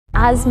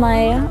As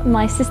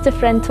my sister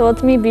friend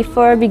taught me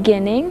before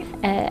beginning,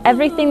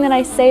 everything that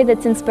I say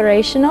that's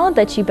inspirational,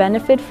 that you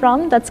benefit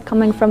from, that's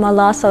coming from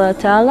Allah subhanahu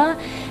wa ta'ala.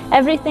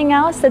 Everything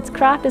else that's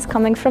crap is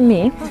coming from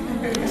me.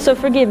 So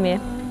forgive me.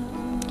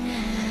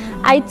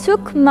 I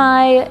took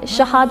my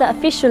Shahada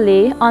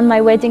officially on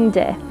my wedding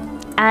day,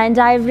 and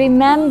I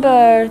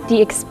remember the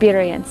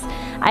experience.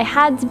 I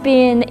had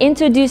been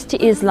introduced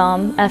to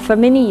Islam for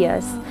many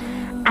years,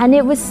 and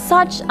it was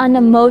such an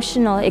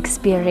emotional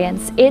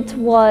experience. It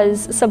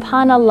was,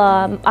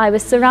 Subhanallah, I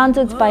was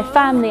surrounded by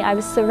family, I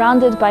was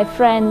surrounded by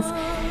friends.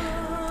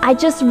 I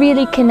just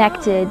really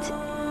connected.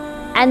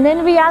 And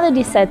then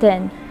reality set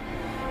in.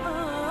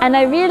 And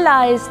I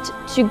realized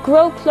to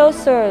grow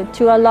closer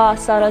to Allah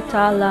subhanahu wa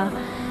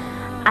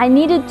ta'ala, I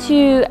needed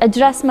to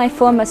address my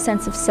former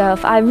sense of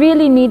self. I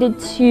really needed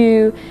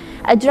to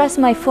address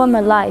my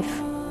former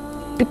life.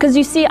 Because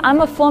you see,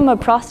 I'm a former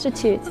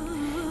prostitute.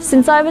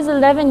 Since I was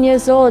 11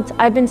 years old,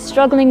 I've been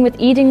struggling with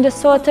eating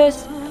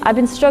disorders, I've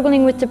been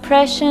struggling with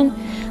depression,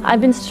 I've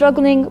been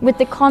struggling with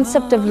the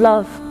concept of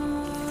love.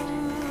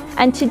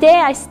 And today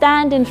I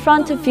stand in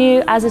front of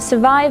you as a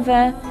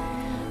survivor,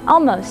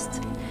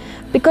 almost.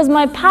 Because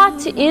my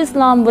path to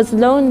Islam was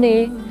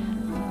lonely,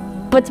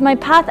 but my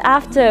path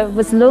after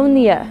was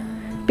lonelier,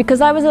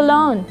 because I was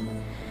alone.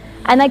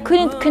 And I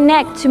couldn't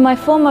connect to my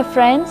former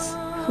friends,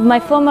 my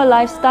former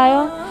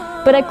lifestyle,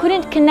 but I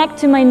couldn't connect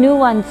to my new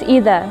ones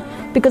either,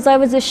 because I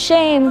was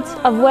ashamed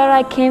of where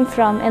I came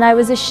from, and I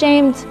was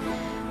ashamed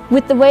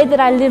with the way that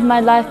I lived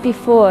my life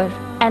before,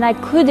 and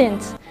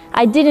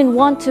I didn't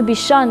want to be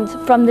shunned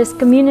from this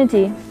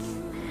community.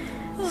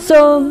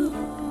 So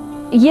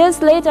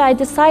years later I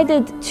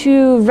decided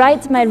to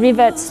write my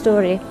Revert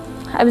story.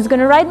 I was going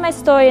to write my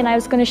story and I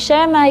was going to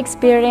share my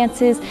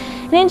experiences,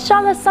 and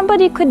inshallah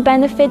somebody could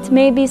benefit,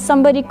 maybe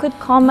somebody could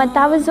comment,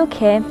 that was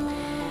okay.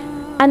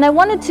 And I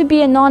wanted to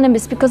be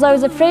anonymous because I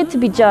was afraid to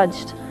be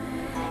judged.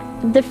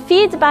 The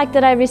feedback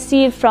that I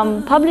received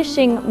from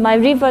publishing my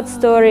Revert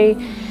story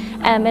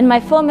and my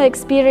former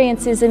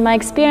experiences and my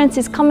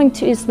experiences coming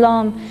to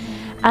Islam,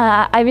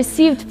 I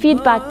received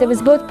feedback that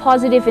was both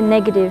positive and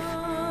negative.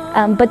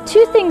 But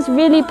two things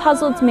really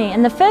puzzled me.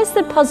 And the first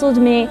that puzzled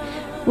me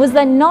was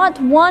that not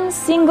one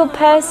single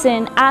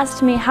person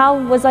asked me how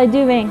was I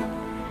doing.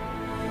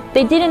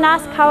 They didn't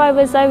ask how I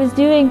was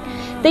doing.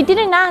 They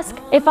didn't ask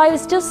if I was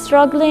still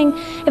struggling,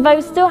 if I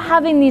was still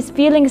having these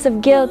feelings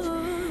of guilt.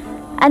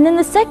 And then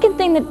the second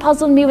thing that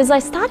puzzled me was I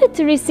started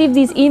to receive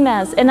these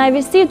emails, and I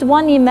received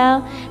one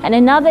email and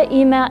another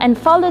email, and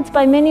followed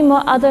by many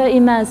more other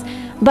emails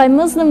by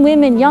Muslim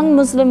women, young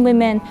Muslim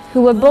women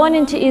who were born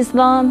into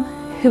Islam,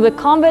 who were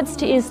converts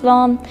to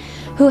Islam,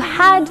 who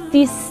had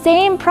these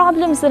same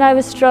problems that I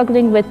was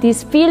struggling with,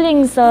 these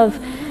feelings of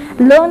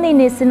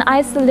loneliness and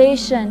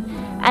isolation,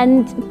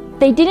 and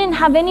they didn't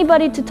have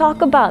anybody to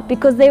talk about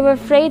because they were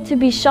afraid to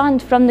be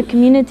shunned from the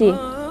community.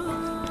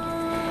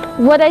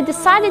 What I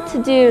decided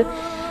to do,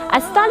 I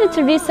started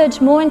to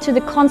research more into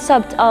the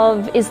concept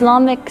of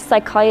Islamic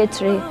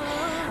psychiatry,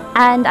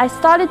 and I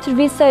started to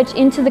research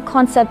into the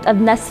concept of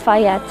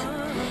Nasfayat.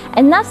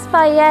 And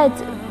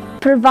Nasfayat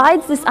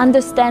provides this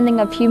understanding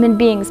of human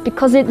beings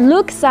because it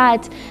looks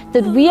at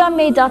that we are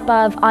made up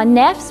of our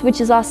nafs,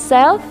 which is our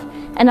self,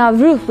 and our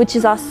ruh, which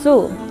is our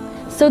soul.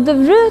 So the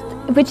ruh,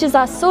 which is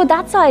our soul,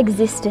 that's our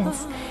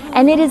existence,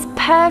 and it is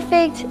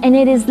perfect and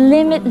it is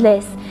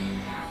limitless.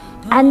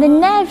 And the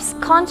nafs,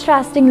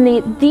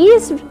 contrastingly,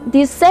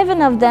 these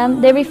seven of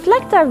them, they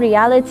reflect our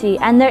reality,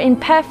 and they're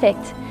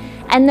imperfect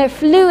and they're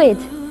fluid.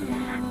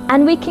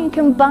 And we can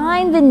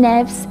combine the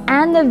nafs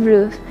and the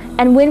ruh,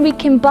 and when we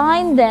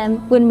combine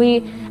them, when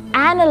we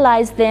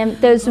analyze them,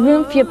 there's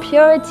room for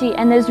purity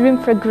and there's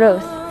room for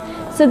growth.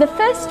 So the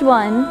first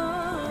one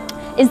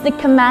is the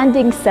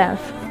commanding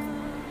self.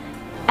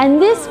 And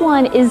this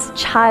one is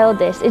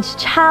childish. It's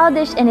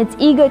childish and it's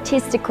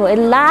egotistical. It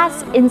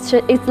lacks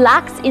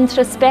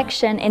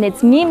introspection, and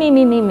it's me, me,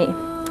 me, me, me.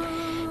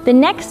 The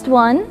next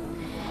one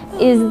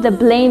is the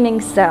blaming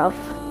self.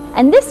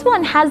 And this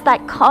one has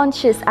that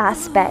conscious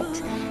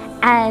aspect,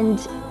 and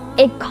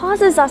it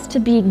causes us to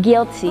be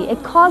guilty.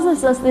 It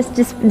causes us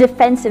this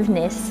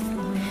defensiveness.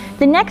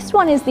 The next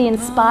one is the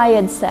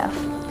inspired self.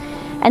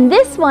 And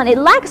this one, it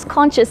lacks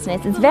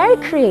consciousness. It's very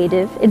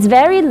creative, it's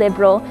very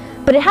liberal,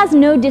 but it has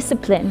no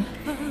discipline.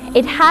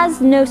 It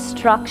has no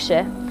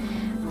structure.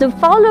 The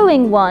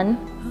following one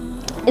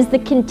is the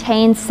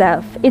contained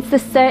self. It's the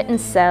certain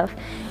self.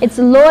 It's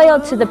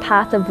loyal to the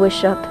path of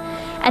worship,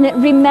 and it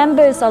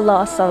remembers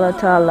Allah subhanahu wa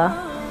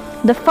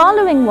ta'ala. The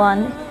following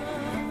one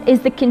is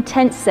the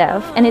content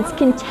self, and it's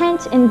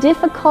content in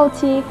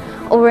difficulty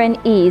or in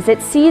ease.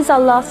 It sees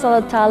Allah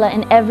subhanahu wa ta'ala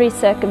in every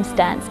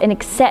circumstance and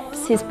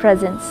accepts His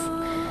presence.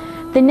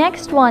 The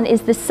next one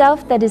is the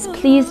self that is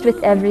pleased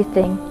with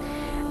everything,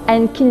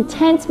 and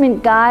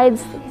contentment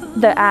guides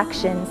their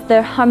actions.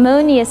 They're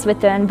harmonious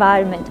with their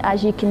environment,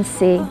 as you can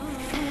see.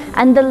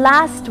 And the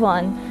last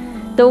one,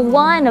 the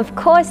one of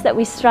course that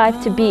we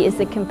strive to be, is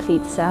the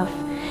complete self.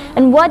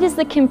 And what is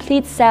the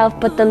complete self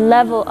but the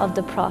level of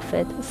the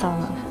Prophet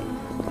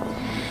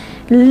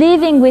ﷺ?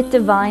 living with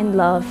divine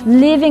love,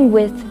 living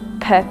with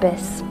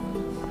purpose.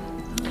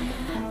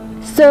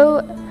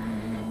 So,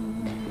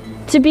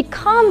 to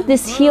become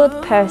this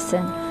healed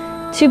person,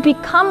 to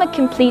become a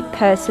complete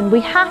person,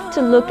 we have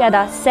to look at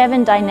our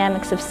 7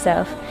 dynamics of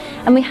self,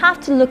 and we have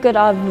to look at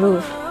our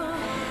ruh.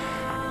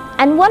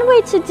 And one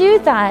way to do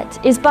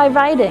that is by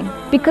writing,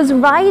 because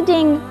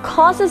writing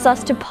causes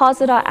us to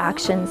posit our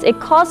actions. It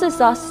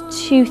causes us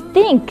to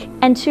think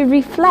and to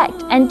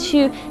reflect and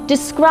to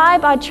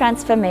describe our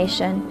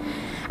transformation.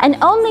 And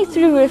only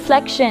through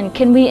reflection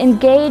can we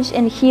engage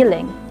in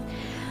healing.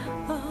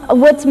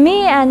 What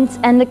me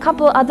and a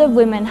couple other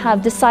women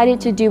have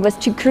decided to do was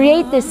to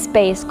create this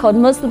space called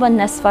Muslimah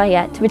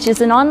Nesfayet, which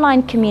is an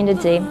online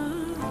community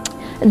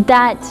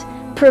that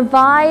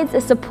provides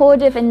a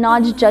supportive and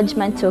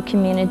non-judgmental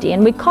community.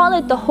 And we call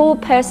it the whole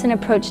person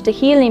approach to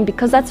healing,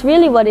 because that's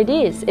really what it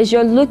is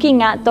you're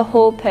looking at the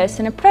whole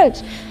person approach.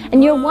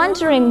 And you're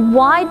wondering,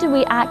 why do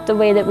we act the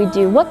way that we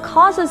do? What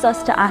causes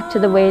us to act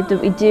the way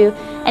that we do?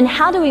 And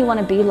how do we want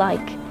to be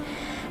like?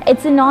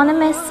 It's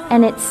anonymous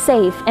and it's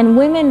safe, and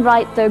women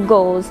write their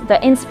goals,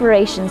 their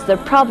inspirations, their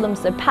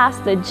problems, their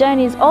past, their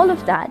journeys, all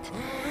of that.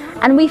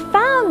 And we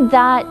found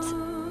that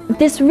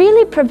this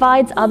really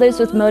provides others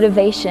with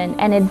motivation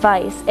and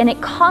advice, and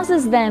it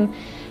causes them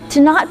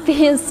to not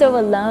feel so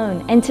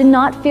alone and to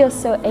not feel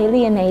so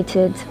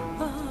alienated.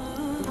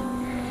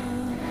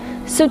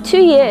 So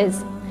 2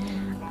 years,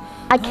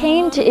 I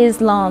came to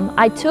Islam,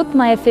 I took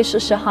my official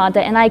Shahada,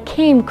 and I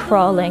came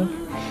crawling,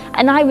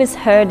 and I was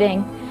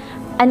hurting,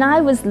 and I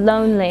was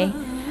lonely.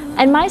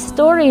 And my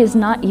story is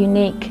not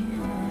unique.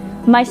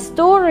 My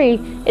story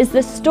is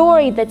the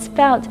story that's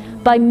felt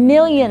by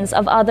millions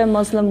of other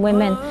Muslim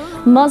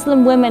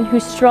women who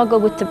struggle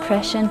with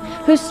depression,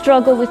 who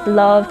struggle with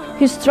love,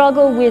 who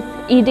struggle with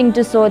eating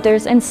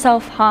disorders and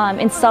self-harm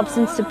and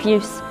substance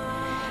abuse.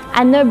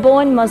 And they're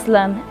born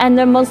Muslim, and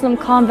they're Muslim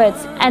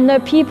converts, and they're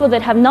people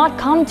that have not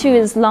come to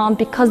Islam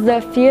because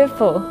they're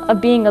fearful of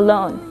being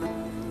alone.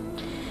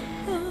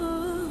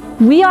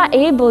 We are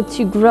able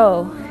to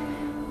grow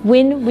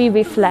when we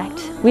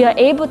reflect. We are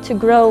able to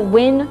grow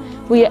when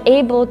we are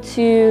able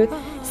to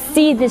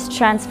see this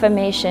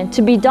transformation,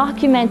 to be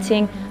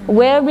documenting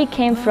where we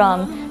came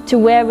from to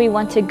where we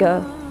want to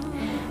go.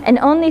 And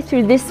only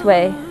through this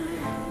way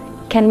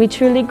can we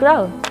truly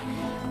grow.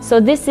 So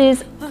this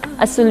is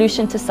a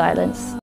solution to silence.